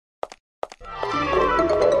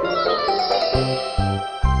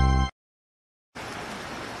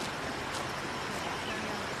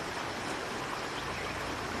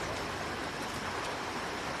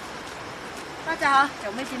家好，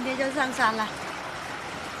九妹今天就上山了。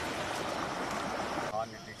哦，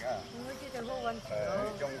啲龍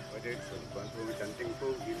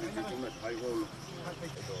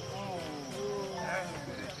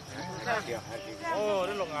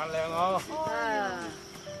眼靚哦。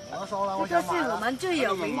这就是我们最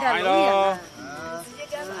有名的龙眼了。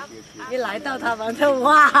一来到他们就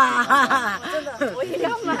哇，真的，我也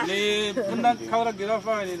要买。你本得溝得幾多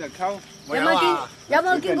翻去你就溝。有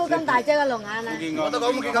冇見過咁大隻嘅龍眼啊？我都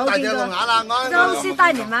講冇見咁大隻龍眼啦，都是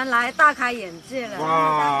帶你們來大開眼界了。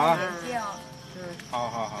哇！眼界哦。好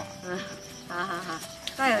好好。好，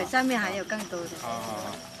待會上面還有更多的。好。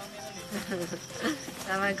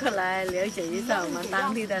咱們過來了解一下我們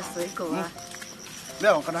當地的水果啊。之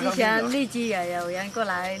前荔枝也有人過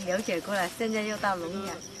來了解過來，現在又到龍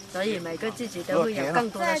眼，所以每個季節都會有更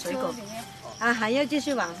多的水果。啊，還要繼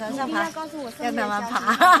續往山上爬，讓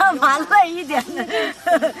他們爬累一點的，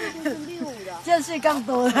就是更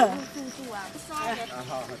多的。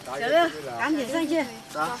小六，趕緊上去。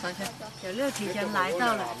走，上去。小六提前來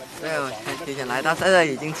到了。對，我提前來到，現在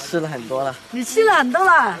已經吃了很多了。你吃了很多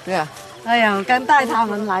了？對啊。哎呀，我剛帶他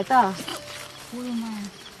們來到。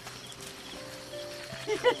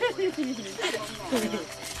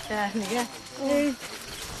你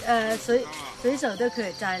看，随手都可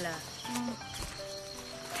以摘了。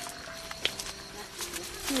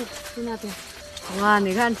去那边。哇，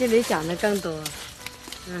你看这里长得更多。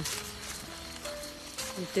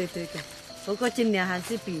对。不過今年還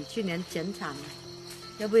是比去年減產了，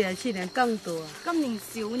要不然去年更多。今年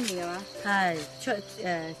少年啊？係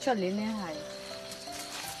出年咧係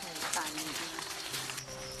大年。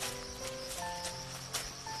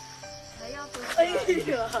哎呦！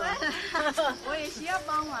我也需要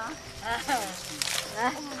幫忙。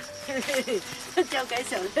來，交給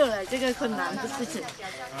小六了，這個困難的事情。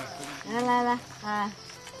來啊，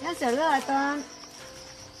讓小六來端。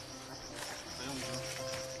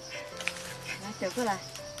來，走過來。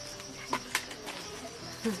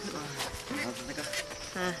那個，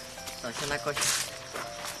首先拿過去。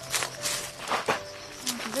準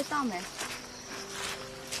備到沒？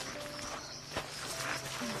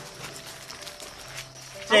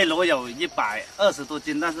这箩有120多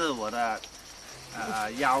斤，但是我的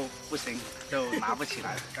腰不行，就拿不起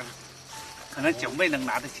来。可能九妹能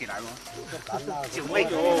拿得起来吗？九妹，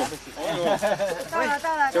到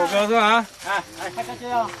了。九哥是吧？开下去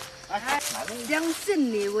哦。相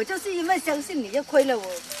信你，我就是因为相信你，就亏了我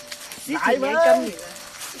10几年跟你了。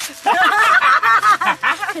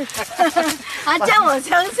还叫我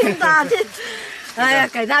相信他，哎呀，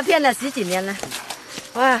给他骗了10几年了。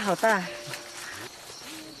哇，好大！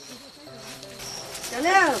小六，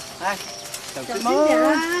哎，小心点啊！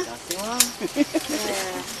小心哦。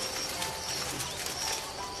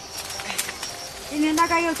今天大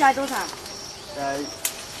概又摘多少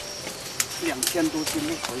？2000多斤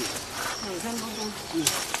就可以。2000多斤。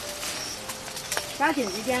抓紧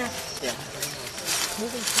时间。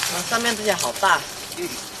上面这些好大。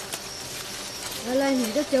来，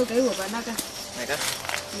你就交给我吧，那个。哪个？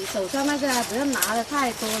你手上那个不要拿的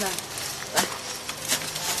太多了。来。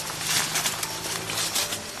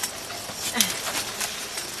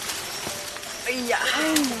哎呀！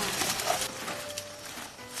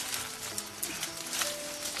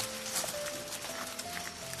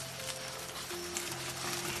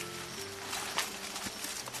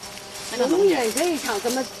龙眼可以炒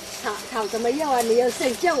什么肉啊？你有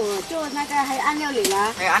想叫我做那个黑暗料理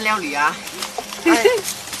啦？黑暗料理啊，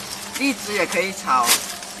荔枝也可以炒，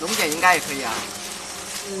龙眼应该也可以啊。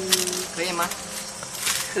可以吗？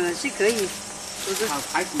可以。都是炒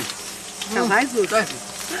排骨。炒排骨对。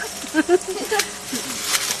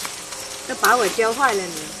都把我教坏了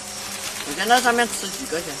你。我先在上面吃几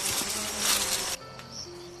个先。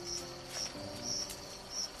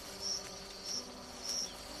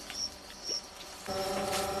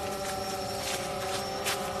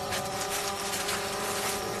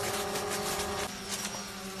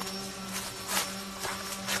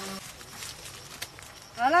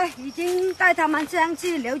好了，已经带他们上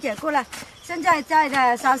去了解过了。现在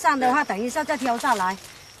在山上的话，等一下再挑下来，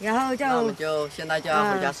然后那我们就现在就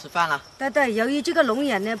要回家吃饭了。对，由于这个龙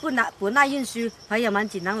眼呢不耐运输，朋友们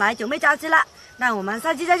只能来九妹家吃了。那我们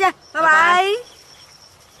下期再见，拜拜。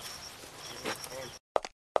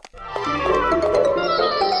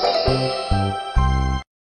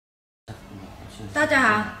大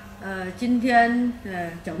家好，今天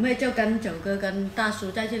九妹就跟九哥跟大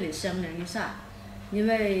叔在这里商量一下，因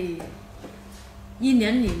为1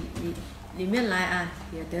年里面来啊，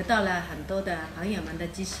也得到了很多的朋友们的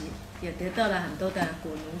支持，也得到了很多的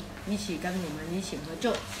果农一起跟我们一起合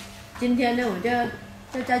作。今天呢，我就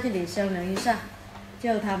在这里商量一下，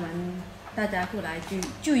叫他们大家过来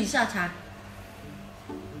聚一下餐。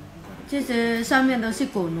这些上面都是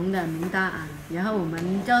果农的名单啊，然后我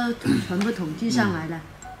们就全部统计上来了。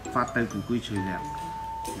发堆不归吹了，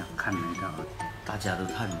要看那个。大家都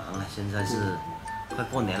太忙了，现在是快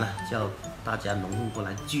过年了，叫大家农户过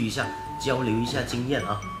来聚一下，交流一下经验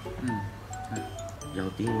啊。有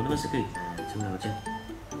点我那个是可以真的见，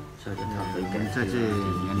小家他可以跟在这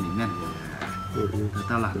年里面得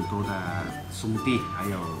到了很多的兄弟，还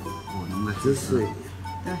有果农的知识。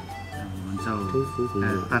对。我们就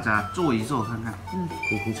大家做一做看看。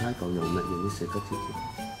公差講有乜嘢食得自己？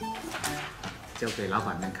交给老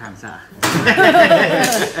板们看一下。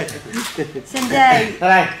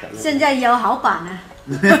现在有好板了。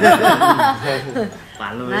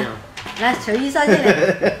板了没有？来捶一下这里。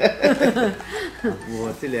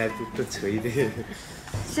我这里还不捶的。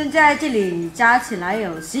现在这里加起来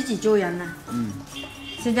有10几桌人了。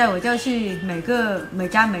现在我就去每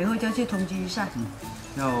家每户就去通知一下。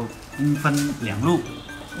要分2路。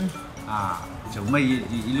九妹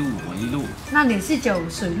一路，我一路。那你是走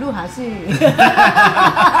水路还是？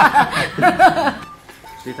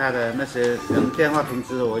其他的那些用电话通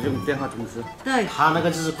知，我用电话通知。对，他那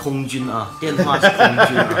个就是空军啊，电话是空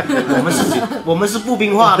军啊，我们是步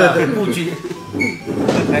兵化的步军。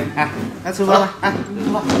来那出发了啊，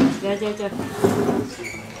出发。走。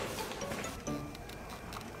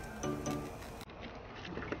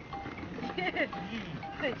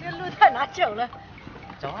这路太难走了。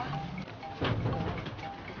走啊。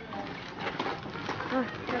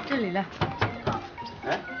到这里了。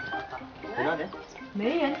在哪里？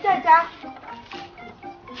没人在家。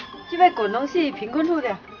这位果农是贫困户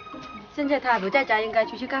的，现在他不在家，应该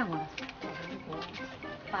出去干活了。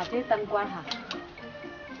把这灯关好。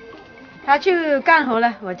他去干活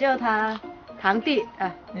了，我叫他堂弟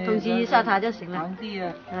通知一下他就行了。堂弟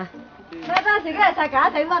啊。那當時梗係曬假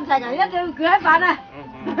睇溫曬假，一早佢喺飯啊。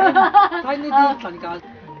睇呢啲瞓覺。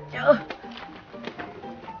走。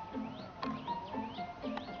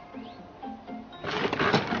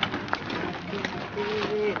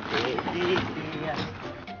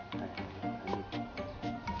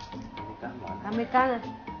还没干呢。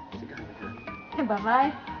爸爸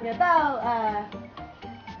有到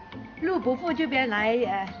陆伯父这边来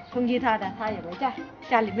通知他的，他也没在，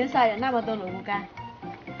家里面晒了那么多萝卜干，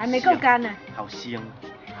还没够干呢。好香。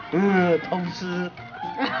偷吃。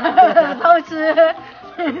偷吃。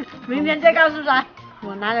明天再告诉他，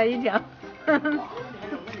我拿了一条。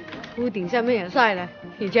屋顶上面也晒了，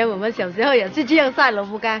以前我们小时候也是这样晒萝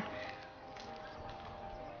卜干。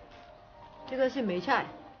这个是梅菜。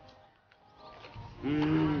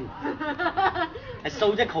还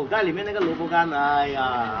收在口袋里面那个萝卜干，哎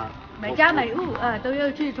呀。每家每户都要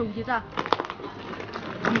去通知到。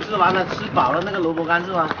通知完了，吃饱了那个萝卜干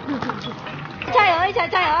是吧？加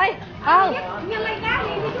油！好。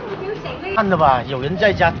看的吧，有人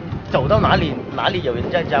在家，走到哪里有人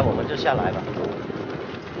在家，我们就下来吧。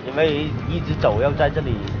因为一直走要在这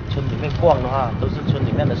里村里面逛的话，都是村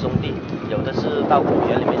里面的兄弟，有的是到果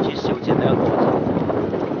园里面去修剪那个果子、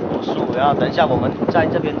果树，然后等一下我们在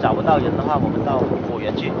这边找不到人的话，我们到果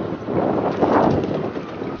园去。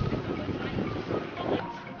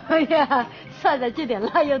哎呀，晒的这点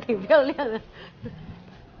蜡又挺漂亮的。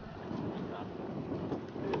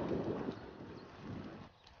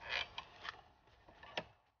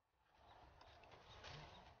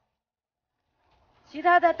其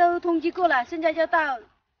他的都通知过了，现在就到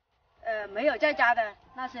没有在家的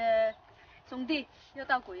那些兄弟，又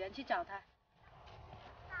到果园去找他。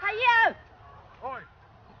太阳，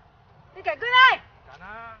你赶过来！赶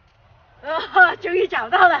啊！终于找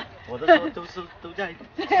到了。我的说都在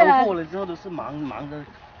收获了之后都是忙的，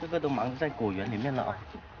个个都忙着在果园里面了啊。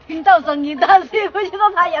听到声音，但是不知道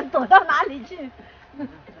太阳躲到哪里去。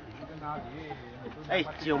哎，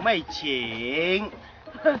九妹请。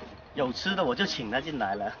有吃的我就请他进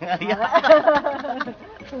来了。哎呀，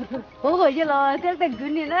我回去了，等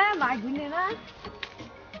滚你啦，买滚你啦。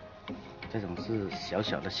这种是小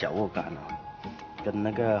小的小沃柑啊，跟那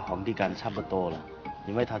个皇帝柑差不多了，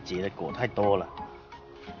因为它结的果太多了。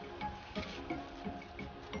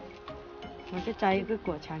我再摘一个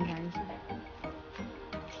果尝尝一下。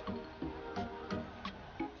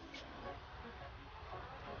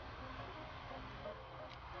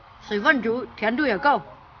水分足，甜度也够。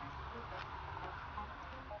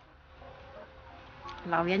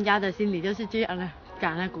老人家的心里就是这样了，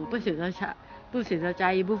赶了果不舍得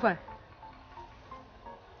摘一部分。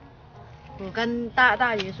我跟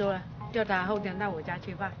大爷说了，叫他后天到我家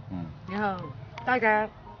吃饭。然后大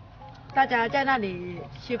家在那里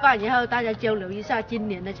吃饭，然后大家交流一下今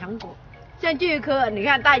年的成果。像这一棵，你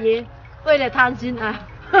看大爷为了贪心啊，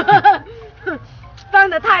放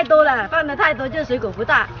的太多了，放的太多就水果不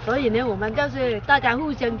大，所以呢，我们就是大家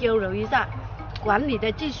互相交流一下管理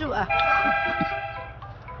的技术啊。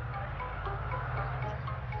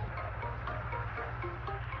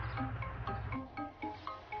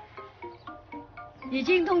已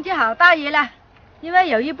经通知好大爷了，因为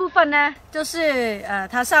有一部分呢，就是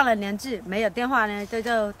他上了年纪没有电话呢，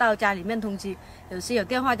就到家里面通知，有时有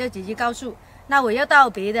电话就直接告诉。那我要到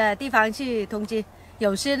别的地方去通知，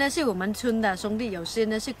有些呢是我们村的兄弟，有些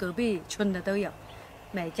呢是隔壁村的都有，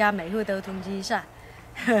每家每户都通知一下。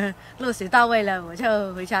落实到位了，我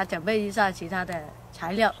就回家准备一下其他的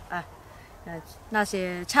材料啊，那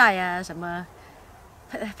些菜啊什么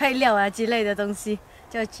配料啊之类的东西。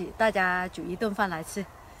就大家煮一顿饭来吃，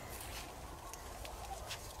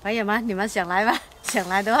朋友们，你们想来吗？想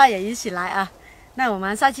来的话也一起来啊！那我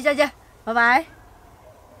们下期再见，拜拜。